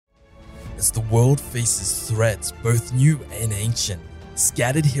As the world faces threats both new and ancient,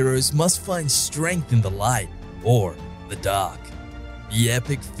 scattered heroes must find strength in the light or the dark. The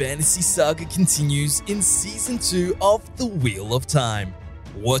epic fantasy saga continues in Season 2 of The Wheel of Time.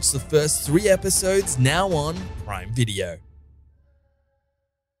 Watch the first 3 episodes now on Prime Video.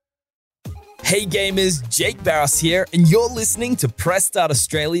 Hey gamers, Jake Barros here, and you're listening to Press Start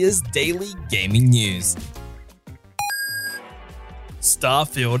Australia's daily gaming news.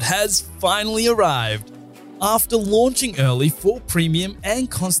 Starfield has finally arrived. After launching early for Premium and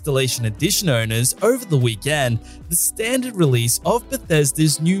Constellation Edition owners over the weekend, the standard release of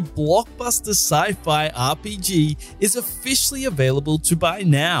Bethesda's new blockbuster sci-fi RPG is officially available to buy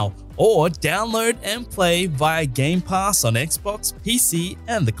now, or download and play via Game Pass on Xbox, PC,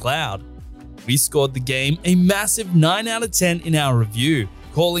 and the cloud. We scored the game a massive 9 out of 10 in our review,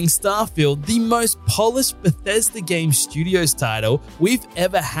 calling Starfield the most polished Bethesda Game Studios title we've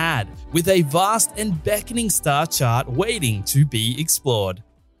ever had, with a vast and beckoning star chart waiting to be explored.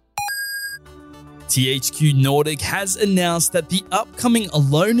 THQ Nordic has announced that the upcoming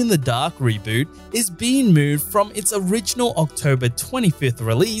Alone in the Dark reboot is being moved from its original October 25th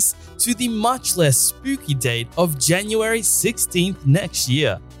release to the much less spooky date of January 16th next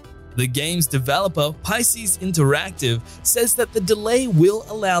year. The game's developer, Pisces Interactive, says that the delay will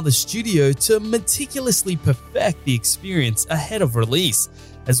allow the studio to meticulously perfect the experience ahead of release,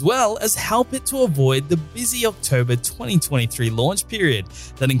 as well as help it to avoid the busy October 2023 launch period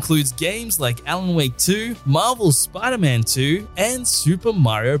that includes games like Alan Wake 2, Marvel's Spider-Man 2, and Super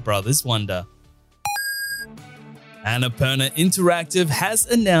Mario Bros. Wonder. Annapurna Interactive has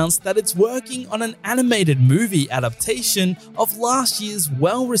announced that it's working on an animated movie adaptation of last year's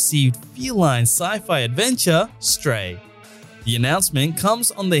well-received feline sci-fi adventure, Stray. The announcement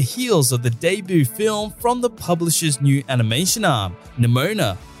comes on the heels of the debut film from the publisher's new animation arm,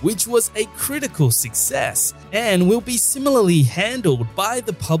 Nimona, which was a critical success and will be similarly handled by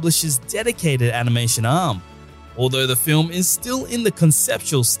the publisher's dedicated animation arm. Although the film is still in the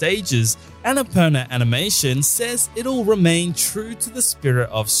conceptual stages, Annapurna Animation says it'll remain true to the spirit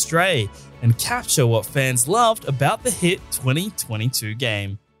of Stray and capture what fans loved about the hit 2022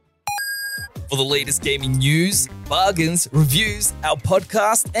 game. For the latest gaming news, bargains, reviews, our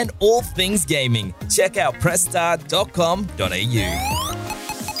podcast, and all things gaming, check out pressstart.com.au.